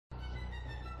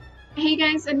Hey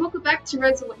guys, and welcome back to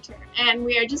Rosa Winter, and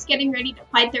we are just getting ready to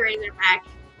fight the Razorback.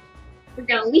 We're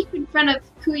gonna leap in front of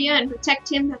Kuya and protect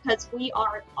him because we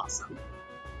are awesome.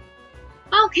 I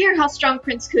don't care how strong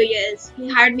Prince Kuya is. He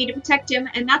hired me to protect him,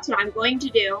 and that's what I'm going to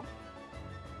do.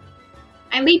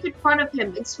 I leap in front of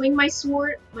him and swing my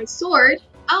sword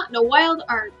out in a wild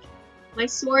arc. My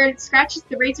sword scratches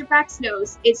the Razorback's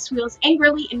nose. It squeals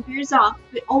angrily and veers off,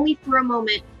 but only for a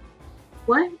moment.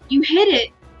 What? You hit it!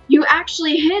 You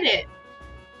actually hit it!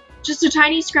 Just a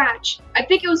tiny scratch. I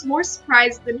think it was more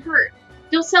surprised than hurt.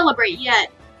 Don't celebrate yet.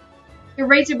 The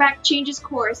Razorback changes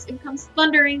course and comes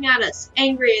thundering at us,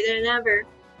 angrier than ever.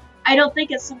 I don't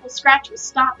think a simple scratch will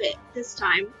stop it this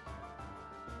time.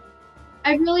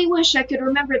 I really wish I could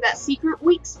remember that secret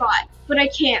weak spot, but I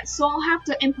can't, so I'll have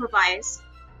to improvise.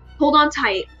 Hold on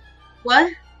tight.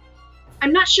 What?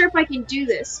 I'm not sure if I can do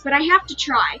this, but I have to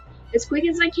try. As quick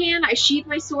as I can, I sheath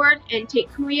my sword and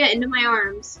take Kuya into my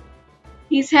arms.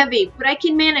 He's heavy, but I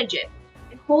can manage it,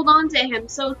 and hold on to him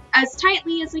so as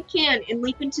tightly as I can and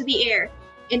leap into the air,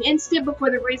 an instant before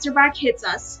the Razorback hits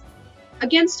us.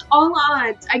 Against all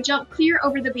odds, I jump clear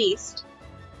over the beast.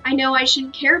 I know I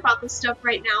shouldn't care about this stuff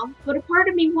right now, but a part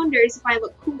of me wonders if I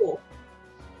look cool.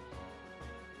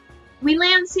 We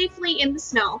land safely in the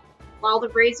snow, while the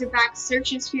Razorback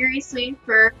searches furiously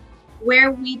for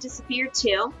where we disappeared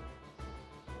to.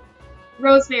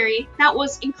 Rosemary, that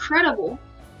was incredible.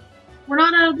 We're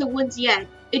not out of the woods yet.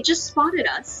 It just spotted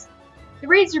us. The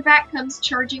Razorback comes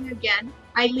charging again.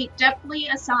 I leap deftly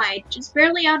aside, just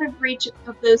barely out of reach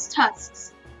of those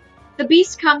tusks. The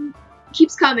beast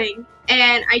keeps coming,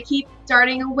 and I keep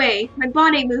darting away. My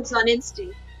body moves on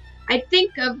instinct. I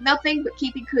think of nothing but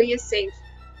keeping Kuya safe.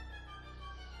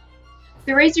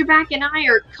 The Razorback and I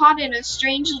are caught in a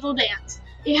strange little dance.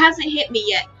 It hasn't hit me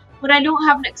yet, but I don't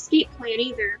have an escape plan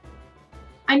either.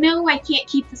 I know I can't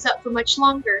keep this up for much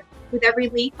longer. With every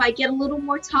leap, I get a little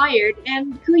more tired,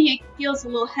 and Kuya feels a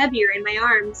little heavier in my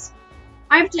arms.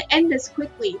 I have to end this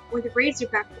quickly, or the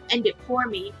Razorback will end it for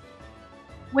me.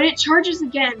 When it charges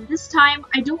again, this time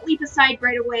I don't leap aside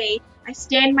right away. I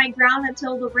stand my ground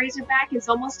until the Razorback is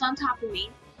almost on top of me.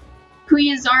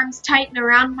 Kuya's arms tighten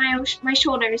around my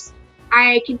shoulders.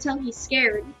 I can tell he's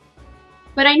scared.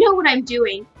 But I know what I'm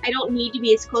doing. I don't need to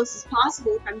be as close as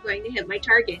possible if I'm going to hit my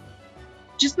target.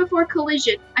 Just before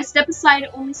collision, I step aside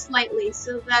only slightly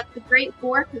so that the great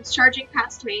boar comes charging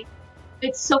past me.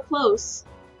 It's so close.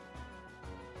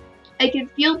 I can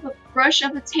feel the brush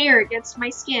of its hair against my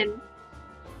skin.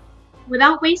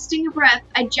 Without wasting a breath,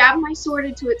 I jab my sword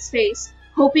into its face,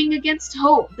 hoping against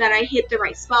hope that I hit the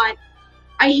right spot.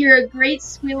 I hear a great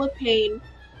squeal of pain.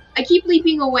 I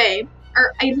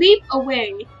leap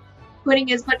away,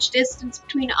 putting as much distance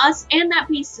between us and that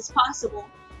beast as possible.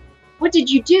 What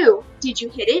did you do? Did you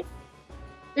hit it?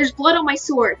 There's blood on my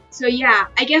sword, so yeah,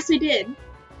 I guess I did.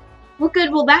 What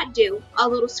good will that do? A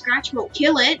little scratch won't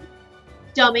kill it.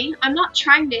 Dummy, I'm not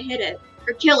trying to hit it,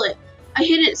 or kill it. I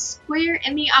hit it square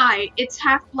in the eye. It's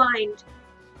half blind.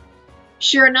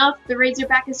 Sure enough, the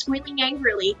Razorback is squealing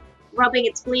angrily, rubbing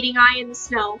its bleeding eye in the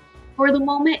snow. For the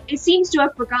moment, it seems to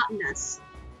have forgotten us.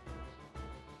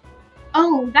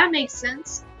 Oh, that makes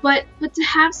sense. But to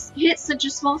have hit such a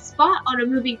small spot on a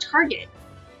moving target,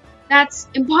 that's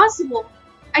impossible.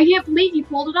 I can't believe you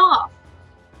pulled it off.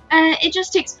 It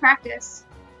just takes practice.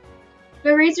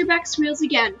 The Razorback squeals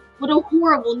again. What a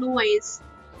horrible noise.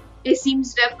 It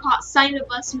seems to have caught sight of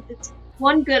us with its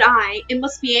one good eye. It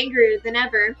must be angrier than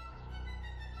ever.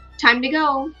 Time to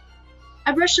go.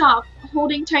 I rush off,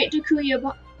 holding tight to Kuya.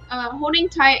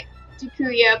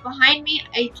 Behind me,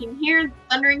 I can hear the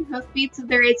thundering hoofbeats of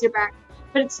the Razorback.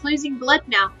 But it's losing blood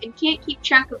now and can't keep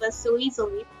track of us so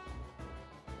easily.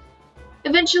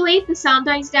 Eventually, the sound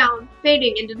dies down,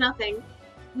 fading into nothing.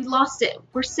 We lost it.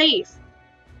 We're safe.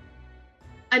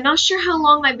 I'm not sure how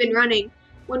long I've been running.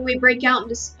 When we break out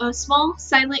into a small,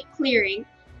 silent clearing,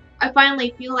 I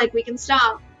finally feel like we can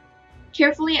stop.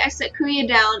 Carefully, I set Kuya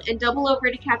down and double over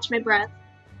to catch my breath.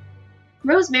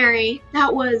 Rosemary,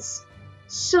 that was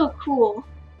so cool.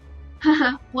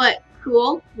 Haha, what,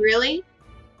 cool? Really?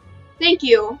 Thank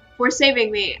you for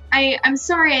saving me. I'm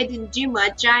sorry I didn't do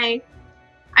much. I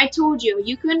told you,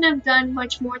 you couldn't have done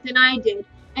much more than I did,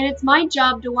 and it's my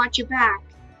job to watch your back.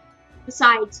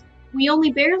 Besides, we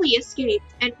only barely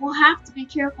escaped, and we'll have to be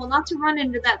careful not to run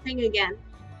into that thing again.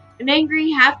 An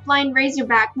angry, half-blind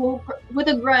Razorback with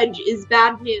a grudge is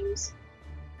bad news.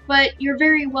 But you're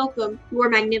very welcome, Your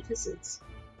Magnificence.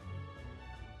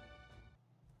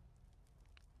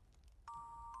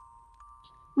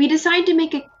 We decide to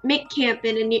make camp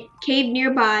in a cave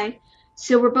nearby,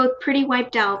 so we're both pretty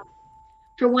wiped out.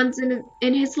 For once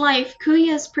in his life,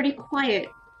 Kuya is pretty quiet.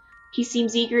 He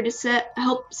seems eager to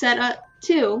help set up,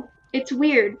 too. It's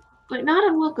weird, but not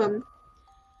unwelcome.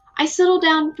 I settle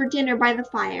down for dinner by the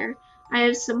fire. I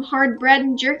have some hard bread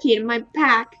and jerky in my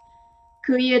pack.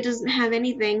 Kuya doesn't have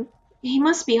anything. He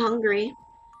must be hungry.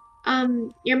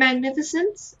 Your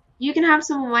Magnificence? You can have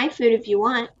some of my food if you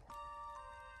want.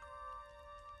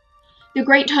 The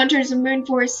great hunters of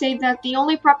Moonforest say that the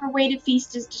only proper way to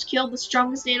feast is to kill the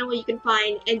strongest animal you can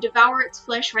find and devour its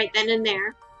flesh right then and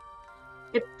there.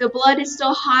 If the blood is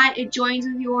still hot, it joins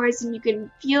with yours and you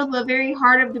can feel the very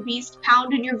heart of the beast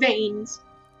pound in your veins.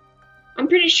 I'm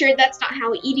pretty sure that's not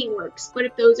how eating works, but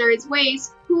if those are his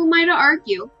ways, who am I to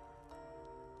argue?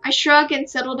 I shrug and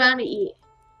settle down to eat.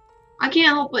 I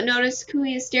can't help but notice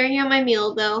Kuya staring at my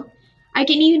meal, though. I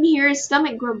can even hear his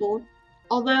stomach grumble,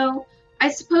 although I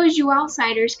suppose you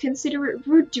outsiders consider it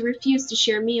rude to refuse to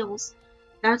share meals.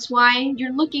 That's why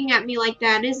you're looking at me like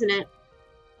that, isn't it?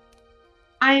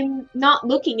 I'm not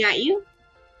looking at you.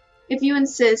 If you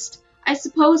insist, I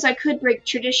suppose I could break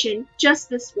tradition, just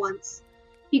this once.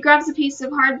 He grabs a piece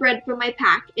of hard bread from my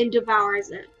pack and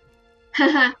devours it.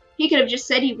 Haha, he could have just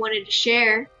said he wanted to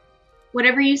share.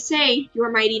 Whatever you say,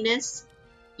 your mightiness.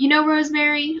 You know,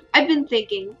 Rosemary, I've been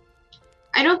thinking.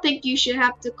 I don't think you should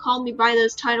have to call me by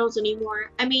those titles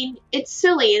anymore. I mean, it's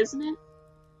silly, isn't it?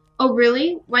 Oh,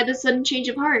 really? Why the sudden change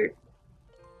of heart?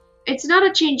 It's not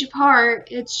a change of heart,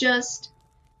 it's just...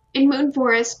 In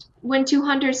Moonforest, when two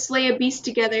hunters slay a beast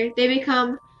together, they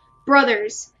become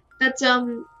brothers. That's,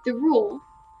 the rule.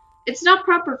 It's not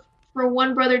proper for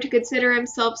one brother to consider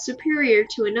himself superior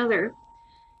to another.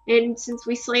 And since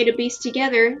we slayed a beast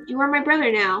together, you are my brother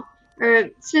now. Or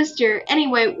sister.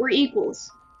 Anyway, we're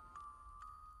equals.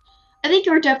 I think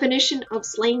your definition of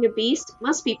slaying a beast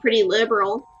must be pretty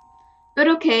liberal. But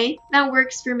okay, that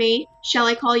works for me. Shall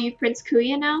I call you Prince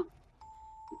Kuya now?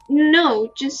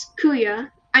 No, just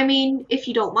Kuya. I mean, if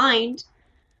you don't mind.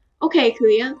 Okay,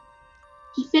 Kuya.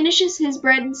 He finishes his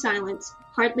bread in silence,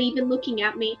 hardly even looking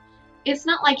at me. It's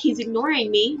not like he's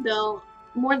ignoring me, though.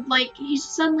 More like he's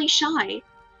suddenly shy.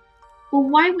 But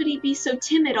why would he be so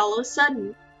timid all of a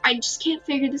sudden? I just can't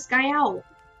figure this guy out.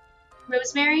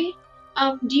 Rosemary,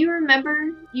 do you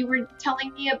remember you were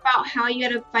telling me about how you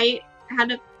had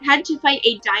to fight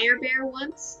a dire bear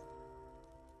once?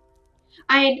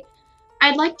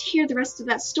 I'd like to hear the rest of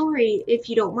that story, if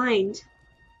you don't mind.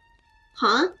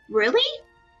 Huh? Really?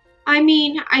 I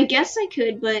mean, I guess I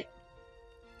could, but...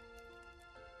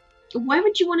 Why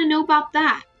would you want to know about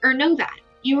that? Or know that?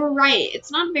 You were right, it's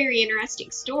not a very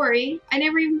interesting story. I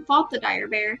never even fought the dire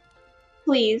bear.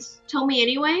 Please, tell me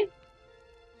anyway?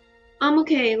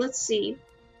 Okay, let's see.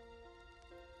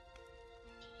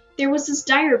 There was this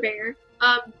dire bear,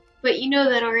 but you know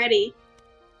that already.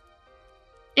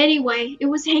 Anyway, it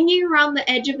was hanging around the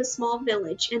edge of a small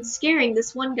village and scaring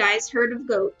this one guy's herd of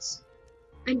goats.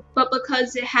 But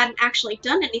because it hadn't actually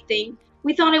done anything,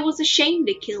 we thought it was a shame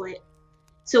to kill it.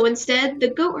 So instead, the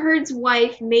goat herd's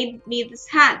wife made me this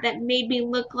hat that made me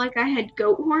look like I had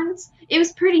goat horns. It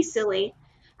was pretty silly.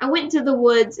 I went into the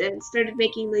woods and started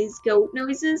making these goat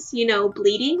noises, you know,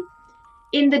 bleating.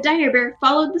 And the dire bear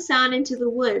followed the sound into the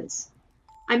woods.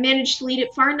 I managed to lead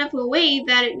it far enough away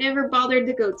that it never bothered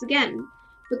the goats again.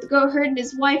 But the goat herd and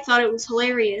his wife thought it was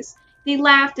hilarious. They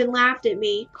laughed and laughed at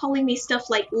me, calling me stuff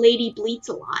like Lady Bleats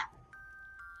a lot.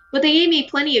 But they gave me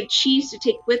plenty of cheese to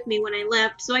take with me when I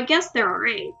left, so I guess they're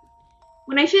alright.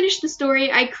 When I finish the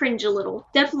story, I cringe a little.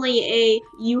 Definitely a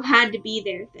you had to be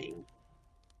there thing.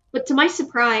 But to my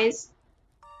surprise,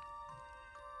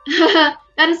 that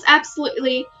is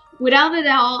absolutely, without a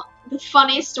doubt, the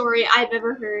funniest story I've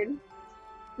ever heard.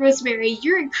 Rosemary,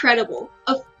 you're incredible.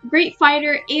 A great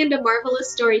fighter and a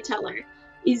marvelous storyteller.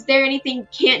 Is there anything you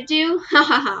can't do? Ha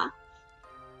ha ha.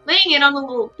 Laying it on a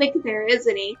little thick there,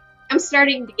 isn't he? I'm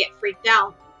starting to get freaked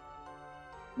out.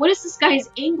 What is this guy's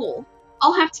angle?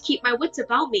 I'll have to keep my wits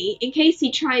about me in case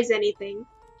he tries anything.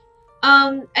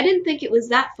 I didn't think it was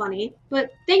that funny,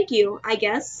 but thank you, I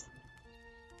guess.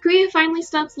 Kuya finally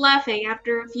stops laughing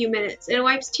after a few minutes and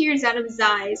wipes tears out of his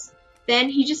eyes. Then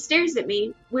he just stares at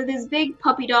me with his big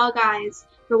puppy dog eyes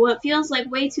for what feels like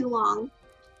way too long.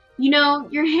 You know,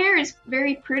 your hair is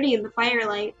very pretty in the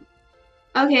firelight.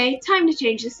 Okay, time to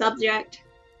change the subject.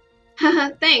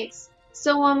 Haha, thanks.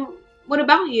 So, what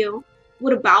about you?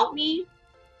 What about me?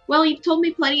 Well, you've told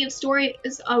me plenty of stories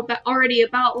already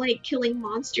about, like, killing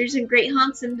monsters and great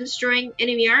hunts and destroying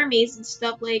enemy armies and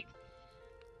stuff, like...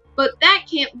 But that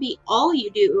can't be all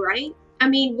you do, right? I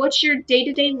mean, what's your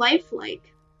day-to-day life like?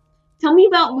 Tell me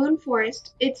about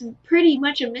Moonforest. It's pretty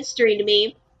much a mystery to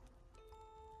me.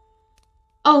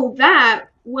 Oh, that?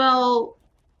 Well,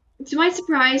 to my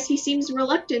surprise, he seems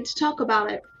reluctant to talk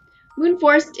about it. Moon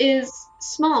Forest is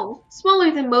small,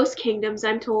 smaller than most kingdoms,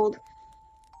 I'm told.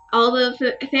 All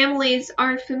the families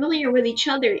are familiar with each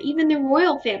other, even the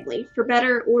royal family, for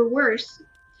better or worse.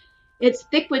 It's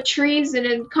thick with trees and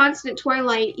in constant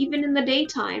twilight, even in the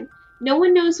daytime. No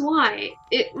one knows why.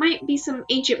 It might be some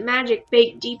ancient magic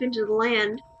baked deep into the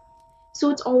land.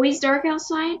 So it's always dark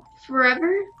outside?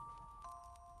 Forever?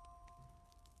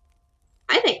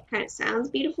 I think it kind of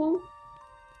sounds beautiful.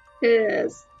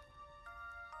 Because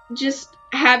just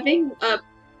having a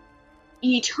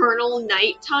eternal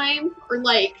nighttime, or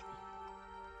like,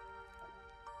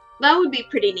 that would be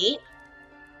pretty neat.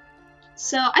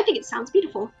 So I think it sounds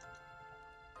beautiful.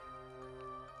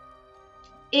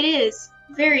 It is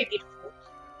very beautiful.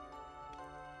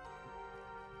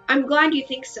 I'm glad you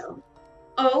think so.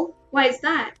 Oh, why is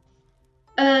that?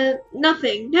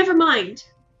 Nothing. Never mind.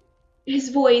 His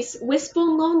voice, wistful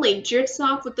and lonely, drifts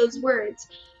off with those words.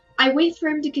 I wait for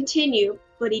him to continue,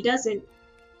 but he doesn't.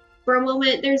 For a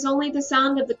moment, there's only the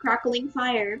sound of the crackling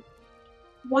fire.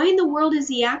 Why in the world is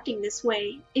he acting this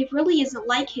way? It really isn't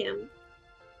like him.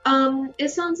 It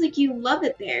sounds like you love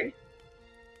it there.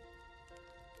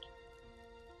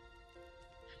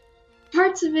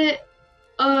 Parts of it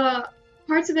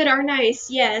are nice,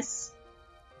 yes.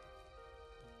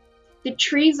 The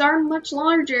trees are much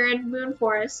larger in Moon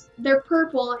Forest. They're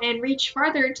purple and reach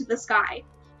farther into the sky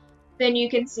than you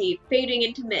can see, fading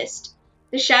into mist.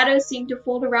 The shadows seem to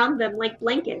fold around them like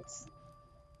blankets.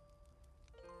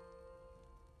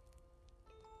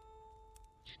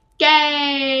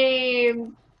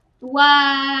 Game!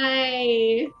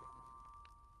 Why?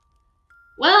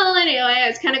 Well, anyway, I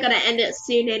was kind of going to end it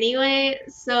soon anyway,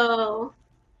 so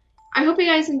I hope you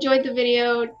guys enjoyed the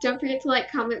video. Don't forget to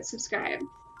like, comment, subscribe.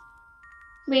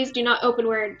 Please do not open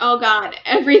Word. Oh god,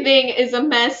 everything is a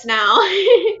mess now.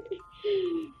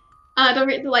 Don't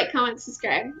forget to like, comment,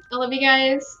 subscribe. I love you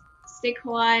guys. Stay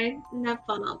kawaii and have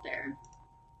fun out there.